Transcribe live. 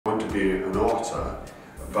be an author,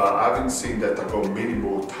 but having seen that I got many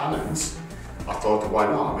more talents, I thought, why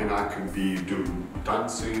not? I mean, I could be doing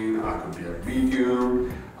dancing, I could be a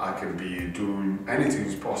medium, I could be doing anything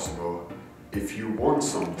is possible. If you want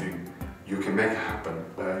something, you can make it happen.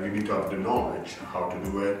 You need to have the knowledge how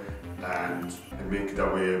to do it and make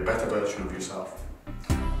that way a better version of yourself.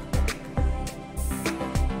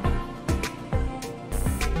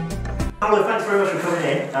 Paolo, thanks very much for coming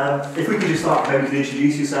in. If we could just start, maybe you could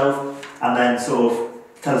introduce yourself and then sort of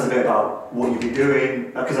tell us a bit about what you've been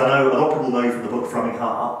doing, because I know a lot of people know you from the book Thrumming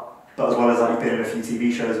Heart, but as well as that you've been in a few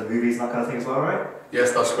TV shows and movies and that kind of thing as well, right?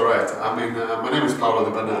 Yes, that's correct. I mean, my name is Paolo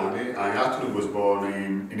Debernardi. I actually was born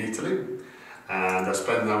in Italy, and I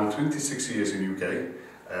spent now 26 years in UK.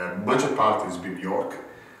 Major part has been York.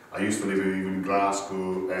 I used to live in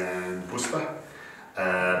Glasgow and Worcester,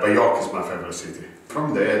 but York is my favourite city.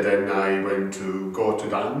 From there, then I went to go to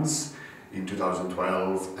dance in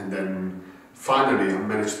 2012, and then finally I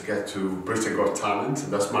managed to get to Britain's Got Talent.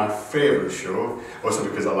 That's my favourite show, also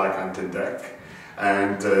because I like Ant and Dec,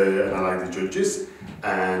 and I like the judges.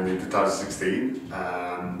 And in 2016,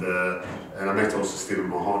 and I met also Stephen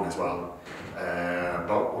Mahon as well.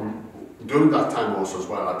 But during that time also as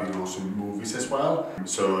well, I've been also in movies as well.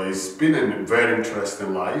 So it's been a very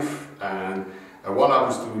interesting life, and while I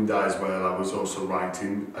was doing that as well, I was also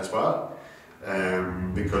writing as well,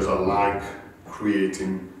 because I like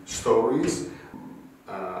creating stories.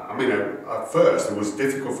 I mean, at first it was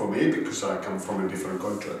difficult for me because I come from a different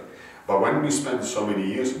country. But when we spend so many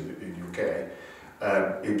years in UK,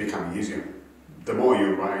 it becomes easier. The more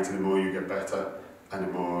you write, the more you get better, and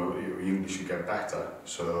the more your English you get better.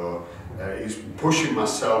 So it's pushing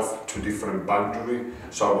myself to different boundary.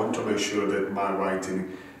 So I want to make sure that my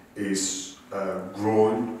writing is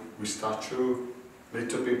growing with stature,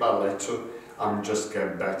 little bit by little. I'm just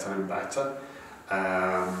getting better and better.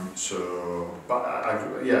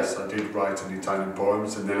 Yes, I did write an Italian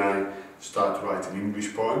poems, and then I started writing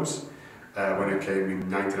English poems when I came in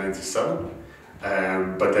 1997.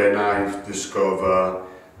 But then I discovered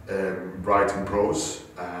writing prose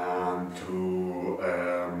through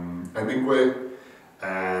Hemingway,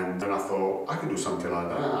 and then I thought I could do something like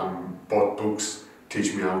that. Bought books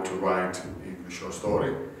teach me how to write English short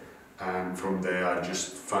story, and from there I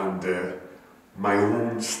just found my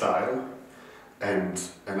own style, and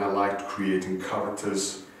I liked creating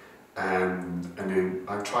characters, and then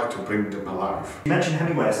I tried to bring them alive. You mentioned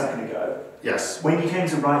Hemingway a second ago. Yes. When you came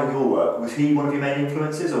to writing your work, was he one of your main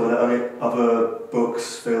influences, or were there other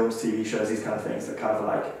books, films, TV shows, these kind of things that kind of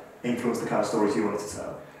like influenced the kind of stories you wanted to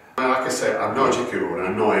tell? Like I said, I'm not J.K. Rowling,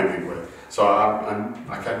 I'm not Hemingway, so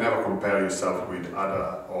I can never compare yourself with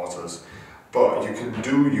other authors, but you can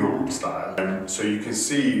do your own style. So you can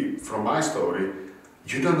see from my story,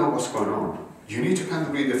 you don't know what's going on. You need to kind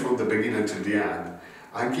of read it from the beginning to the end.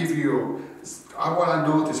 I give you, what I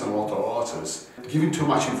notice in a lot of authors, giving too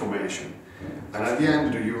much information, and at the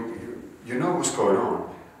end you know what's going on.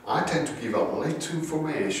 I tend to give a little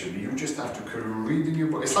information. You just have to keep reading your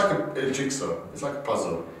book. It's like a jigsaw, it's like a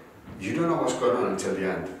puzzle. You don't know what's going on until the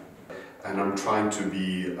end. And I'm trying to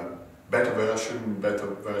be a better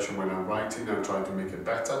version when I'm writing. I'm trying to make it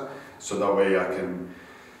better, so that way I can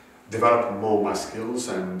develop more my skills.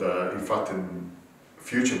 And in fact, in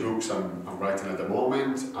future books I'm writing at the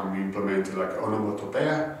moment, I'm implementing like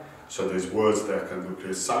onomatopoeia. So there's words that can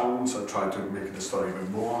create sounds. I try to make the story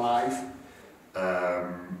even more alive.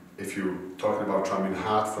 If you're talking about Thrumming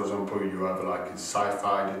Heart, for example, you have like a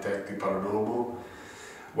sci-fi, detective, paranormal.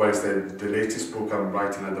 Whereas the latest book I'm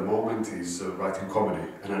writing at the moment is writing comedy,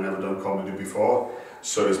 and I've never done comedy before.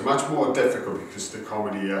 So it's much more difficult because the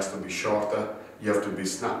comedy has to be shorter, you have to be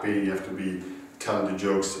snappy, you have to be telling the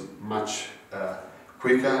jokes much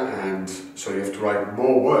quicker, and so you have to write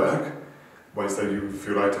more work. Whereas if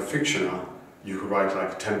you write a fictional, you could write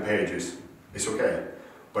like 10 pages, it's okay.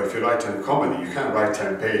 But if you write a comedy, you can't write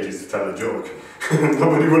 10 pages to tell a joke.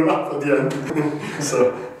 Nobody will laugh at the end.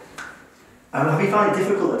 So. Have you found it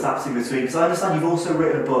difficult adapting between, because I understand you've also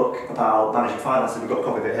written a book about managing finances, we've got a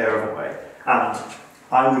copy of it here, haven't we? And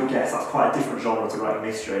I would guess that's quite a different genre to writing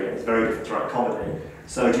mystery, and it's very different to writing comedy.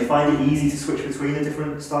 So do you find it easy to switch between the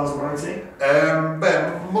different styles of writing?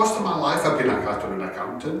 But most of my life I've been an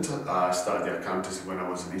accountant. I studied accountancy when I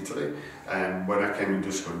was in Italy, and when I came into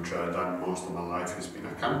this country, I've done most of my life has been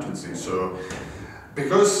accountancy. So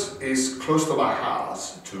because it's close to my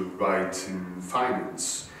house to write in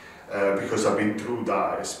finance, because I've been through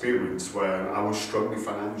that experience when I was struggling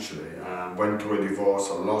financially, went through a divorce,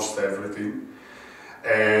 I lost everything,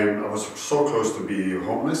 and I was so close to be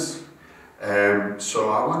homeless. So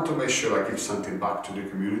I want to make sure I give something back to the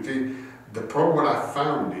community, The problem I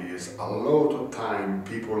found is a lot of time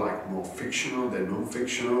people like more fictional than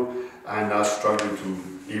non-fictional, and I struggle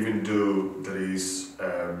to even do there is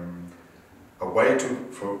a way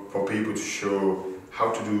for people to show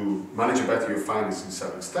how to manage better your finance in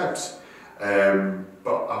 7 steps.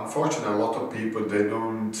 But unfortunately, a lot of people they're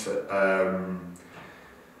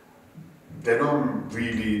not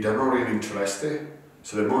really interested.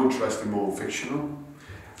 So they're more interested in more fictional.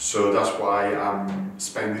 So that's why I'm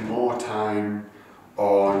spending more time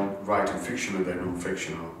on writing fictional than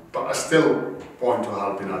non-fictional. But I still want to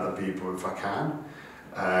help in other people if I can,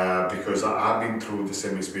 because I've been through the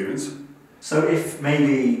same experience. So if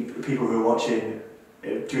maybe people who are watching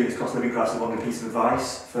during this cost of living crisis want a piece of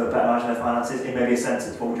advice for better managing their finances, in maybe a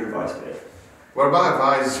sentence, what would your advice be? Well, my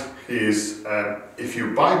advice is if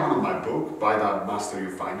you buy one of my books, buy that Master Your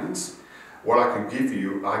Finance, what I can give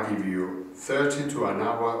you, I give you 30 to an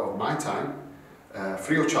hour of my time,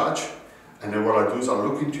 free of charge, and then what I do is I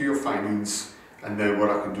look into your finance, and then what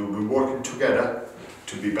I can do, we're working together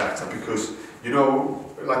to be better, because, you know,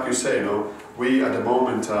 like you say, you know, we at the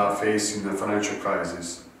moment are facing a financial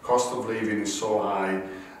crisis. Cost of living is so high,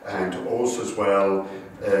 and also as well,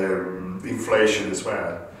 inflation as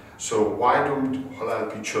well. So why don't we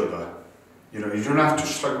help each other? You know, you don't have to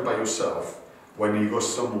struggle by yourself when you got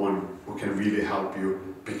someone who can really help you,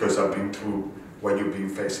 because I've been through what you've been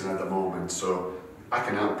facing at the moment, so I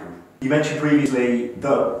can help you. You mentioned previously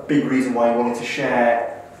the big reason why you wanted to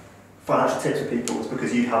share financial tips with people was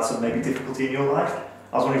because you'd had some maybe difficulty in your life.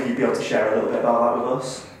 I was wondering if you'd be able to share a little bit about that with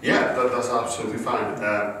us. Yeah, that's absolutely fine.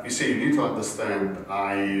 You see, you need to understand,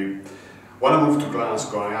 when I moved to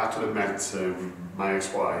Glasgow, I actually met my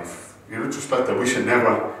ex-wife. In retrospect, I wish I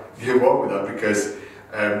never gave up with her, because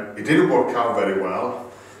it didn't work out very well.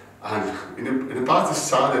 And in the part it's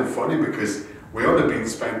sad and funny, because we only been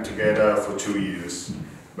spent together for 2 years,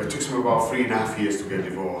 but it took me about 3.5 years to get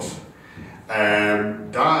divorced.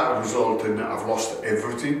 And that resulted in I've lost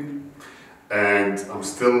everything, and I'm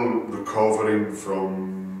still recovering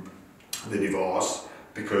from the divorce,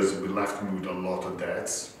 because we left me with a lot of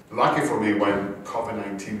debts. Lucky for me, when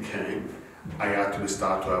COVID-19 came, I had to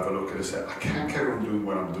start to have a look and I said, I can't carry on doing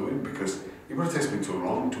what I'm doing, because it would take me too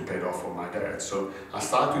long to pay off all my debt. So I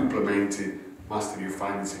started implementing Master Your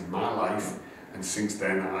Finance in my life, and since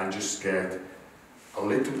then I just get a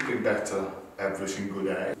little bit better every single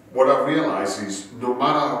day. What I realized is, no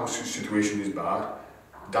matter how your situation is bad,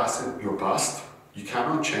 that's your past. You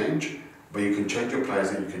cannot change, but you can change your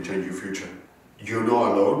present, you can change your future. You're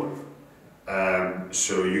not alone,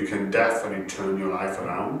 so you can definitely turn your life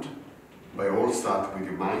around. But it all starts with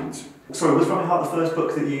your mind. Sorry, was Thrumming Heart the first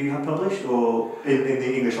book that you had published, or in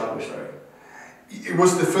the English language, sorry? It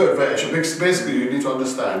was the third version, because basically you need to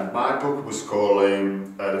understand, my book was called,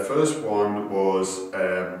 the first one was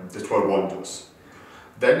The 12 Wonders.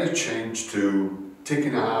 Then it changed to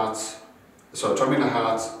Thrumming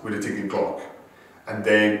Heart with a ticking clock, and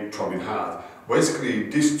then Thrumming Heart. Basically,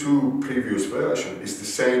 these 2 previous versions is the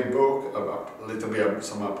same book, a little bit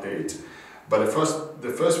some updates. But the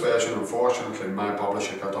first version, unfortunately, my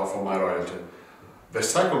publisher cut off all my royalty. The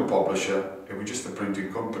second publisher, it was just a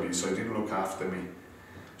printing company, so it didn't look after me.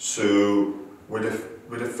 So with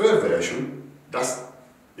the third version,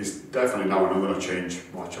 is definitely now I'm not going to change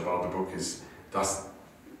much about the book.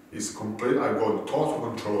 Is complete. I got total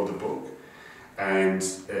control of the book, and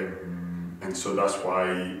so that's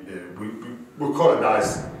why we call it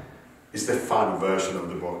as it's the final version of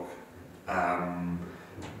the book.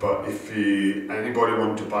 But if anybody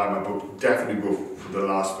want to buy my book, definitely go for the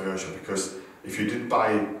last version, because if you did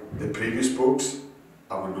buy the previous books,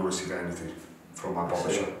 I would not receive anything from my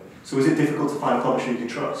publisher. So is it difficult to find a publisher you can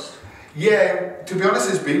trust? Yeah, to be honest,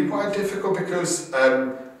 it's been quite difficult, because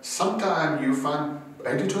sometimes you find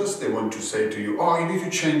editors, they want to say to you, oh, you need to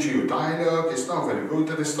change your dialogue, it's not very good,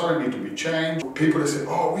 the story need to be changed. People say,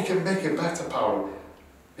 oh, we can make it better, Paolo.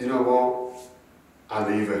 You know what? I'll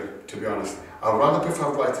leave it, to be honest. I'd rather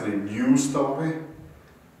prefer writing a new story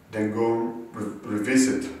than go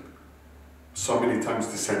revisit so many times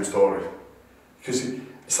the same story. Because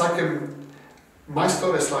it's like my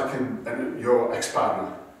story is like your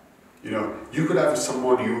ex-partner. You know, you could have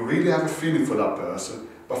someone, you really have a feeling for that person,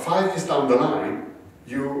 but 5 years down the line,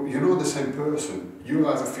 you're not the same person. You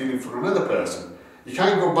have a feeling for another person. You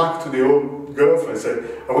can't go back to the old girlfriend and say,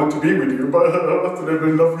 I want to be with you, but I want to live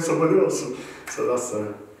in love with somebody else. So that's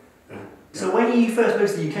yeah. So when you first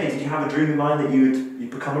moved to the UK, did you have a dream in mind that you'd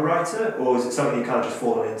become a writer, or is it something you kind of just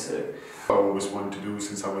fallen into? I always wanted to do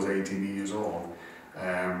since I was 18 years old,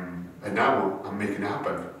 and now I'm making it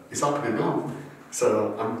happen. It's happening now.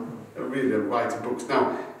 So I'm really writing books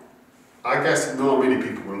now. I guess not many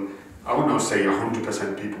people I would not say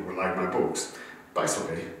 100% people will like my books, but it's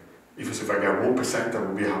okay. If I get 1%, I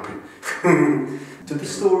will be happy. Do the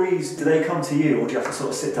stories, do they come to you, or do you have to sort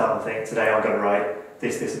of sit down and think, today I'm going to write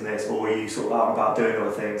this, this and this, or are you sort of out and about doing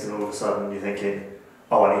other things and all of a sudden you're thinking,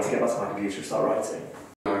 oh, I need to get back to my computer and start writing?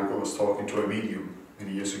 I was talking to a medium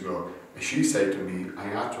many years ago, and she said to me, I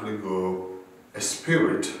actually go, a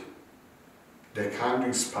spirit that can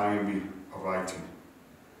inspire me of writing.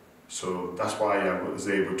 So that's why I was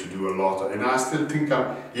able to do a lot. And I still think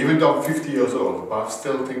even though I'm 50 years old, but I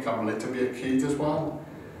still think I'm a little bit a kid as well.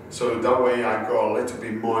 So that way I got a little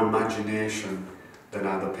bit more imagination than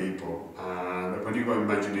other people. And when you got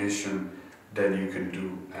imagination, then you can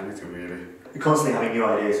do anything really. You're constantly having new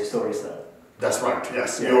ideas for stories then? That's right,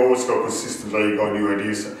 yes. Yeah. You always go consistently, you got new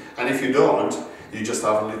ideas. And if you don't, you just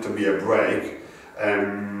have a little bit of break.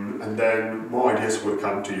 And then more ideas will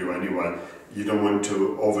come to you anyway. You don't want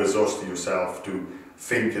to overexhaust yourself to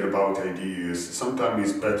thinking about ideas. Sometimes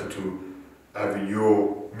it's better to have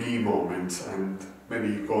your me moment, and maybe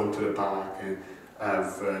you go into the park and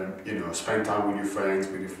have, spend time with your friends,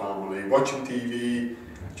 with your family, watching TV,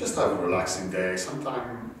 just have a relaxing day.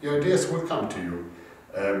 Sometimes your ideas will come to you.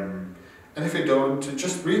 And if you don't,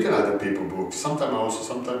 just read another people's books. Sometimes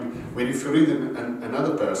when you read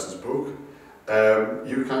another person's book,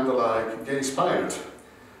 you kind of like get inspired.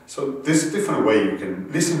 So there's a different way you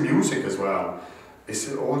can listen to music as well.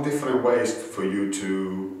 It's all different ways for you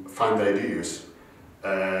to find ideas.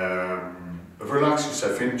 Relax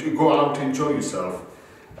yourself, go out and enjoy yourself.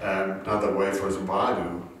 Another way, for example, I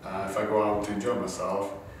do. If I go out to enjoy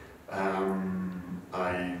myself,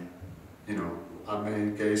 I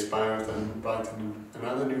may get inspired and write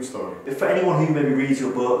another new story. If for anyone who maybe reads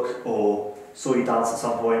your book or saw you dance at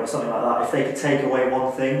some point or something like that, if they could take away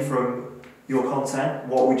one thing from your content,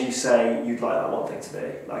 what would you say you'd like that one thing to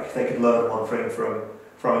be? Like if they could learn one thing from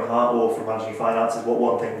Thrumming Heart or from managing finances, what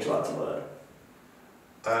one thing would you like to learn?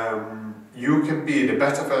 You can be the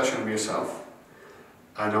better version of yourself,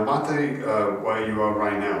 and no matter where you are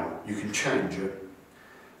right now, you can change it,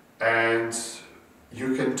 and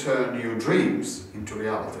you can turn your dreams into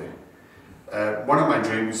reality. One of my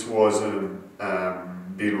dreams was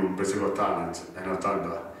being on Brazil Got Talent, and I've done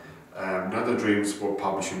that. Another dreams were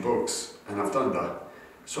publishing books, and I've done that.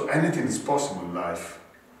 So anything is possible in life,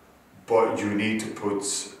 but you need to put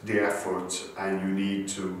the effort, and you need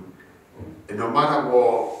to, no matter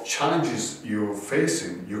what challenges you're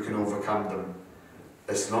facing, you can overcome them.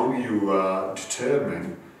 As long as you are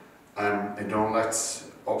determined and don't let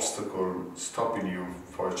obstacles stopping you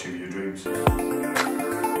for achieving your dreams.